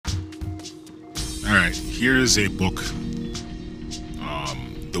Alright, here is a book.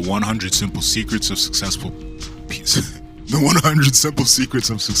 The 100 Simple Secrets of Successful The 100 Simple Secrets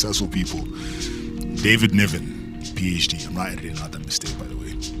of Successful People. David Niven, PhD. I'm not editing out that mistake, by the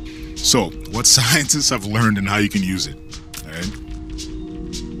way. So, what scientists have learned and how you can use it. Alright?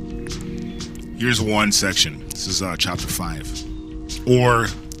 Here's one section. This is chapter 5. Or,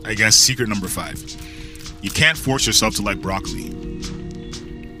 I guess, secret number 5. You can't force yourself to like broccoli.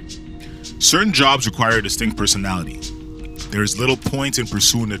 Certain jobs require a distinct personality. There is little point in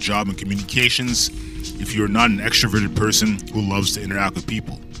pursuing a job in communications if you are not an extroverted person who loves to interact with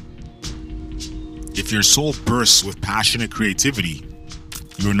people. If your soul bursts with passionate creativity,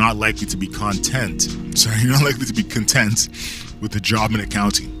 you are not likely to be content with a job in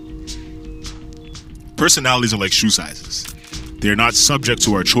accounting. Personalities are like shoe sizes. They are not subject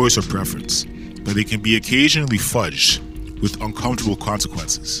to our choice or preference, but they can be occasionally fudged with uncomfortable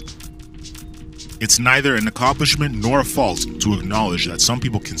consequences. It's neither an accomplishment nor a fault to acknowledge that some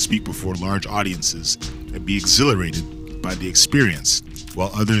people can speak before large audiences and be exhilarated by the experience,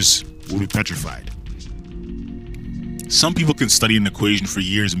 while others will be petrified. Some people can study an equation for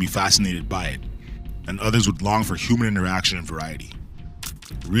years and be fascinated by it, and others would long for human interaction and variety.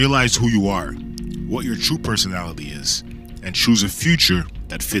 Realize who you are, what your true personality is, and choose a future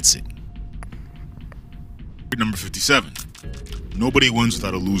that fits it. Number 57. Nobody wins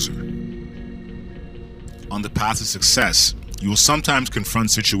without a loser. On the path to success, you will sometimes confront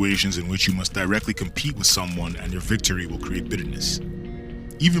situations in which you must directly compete with someone and your victory will create bitterness.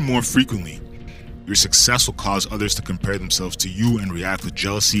 Even more frequently, your success will cause others to compare themselves to you and react with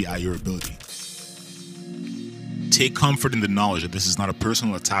jealousy at your ability. Take comfort in the knowledge that this is not a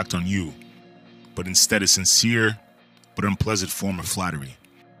personal attack on you, but instead a sincere but unpleasant form of flattery.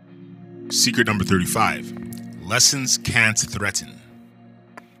 Secret number 35. Lessons can't threaten.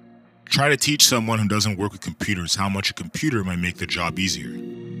 Try to teach someone who doesn't work with computers how much a computer might make their job easier.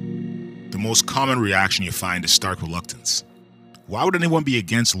 The most common reaction you find is stark reluctance. Why would anyone be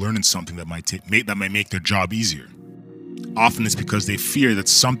against learning something that might make their job easier? Often it's because they fear that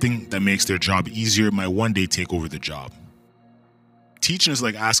something that makes their job easier might one day take over the job. Teaching is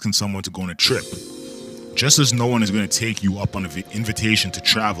like asking someone to go on a trip. Just as no one is going to take you up on an invitation to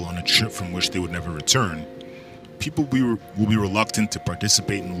travel on a trip from which they would never return, people will be reluctant to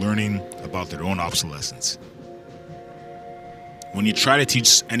participate in learning about their own obsolescence. When you try to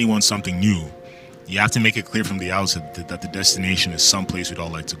teach anyone something new, you have to make it clear from the outset that the destination is someplace we'd all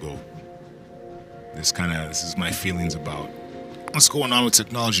like to go. This is my feelings about what's going on with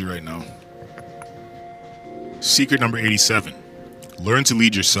technology right now. Secret number 87. Learn to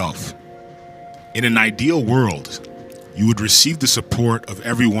lead yourself. In an ideal world, you would receive the support of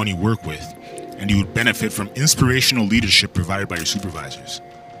everyone you work with, and you would benefit from inspirational leadership provided by your supervisors.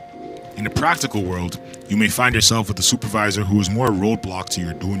 In a practical world, you may find yourself with a supervisor who is more a roadblock to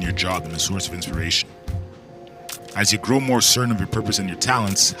your doing your job than a source of inspiration. As you grow more certain of your purpose and your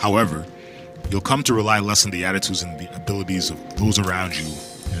talents, however, you'll come to rely less on the attitudes and the abilities of those around you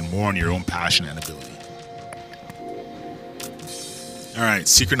and more on your own passion and ability. Alright,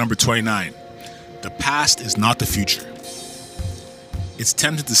 secret number 29. The past is not the future. It's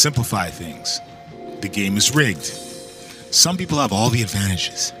tempting to simplify things. The game is rigged. Some people have all the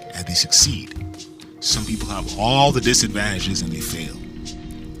advantages and they succeed. Some people have all the disadvantages and they fail.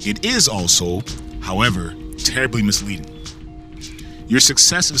 It is also, however, terribly misleading. Your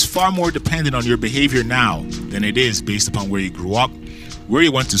success is far more dependent on your behavior now than it is based upon where you grew up, where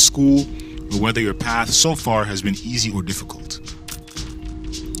you went to school, or whether your path so far has been easy or difficult.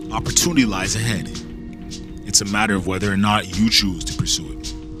 Opportunity lies ahead. It's a matter of whether or not you choose to pursue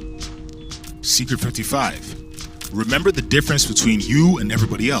it. Secret 55. Remember the difference between you and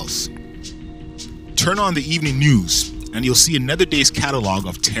everybody else. Turn on the evening news and you'll see another day's catalog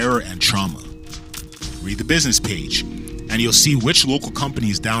of terror and trauma. Read the business page and you'll see which local company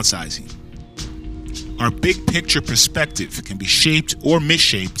is downsizing. Our big picture perspective can be shaped or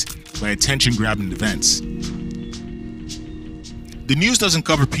misshaped by attention-grabbing events. The news doesn't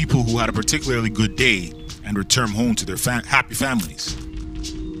cover people who had a particularly good day and return home to their happy families.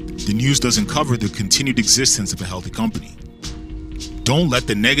 The news doesn't cover the continued existence of a healthy company. Don't let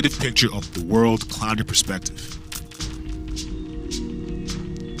the negative picture of the world cloud your perspective.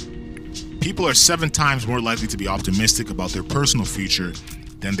 People are 7 times more likely to be optimistic about their personal future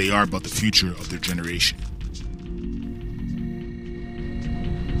than they are about the future of their generation.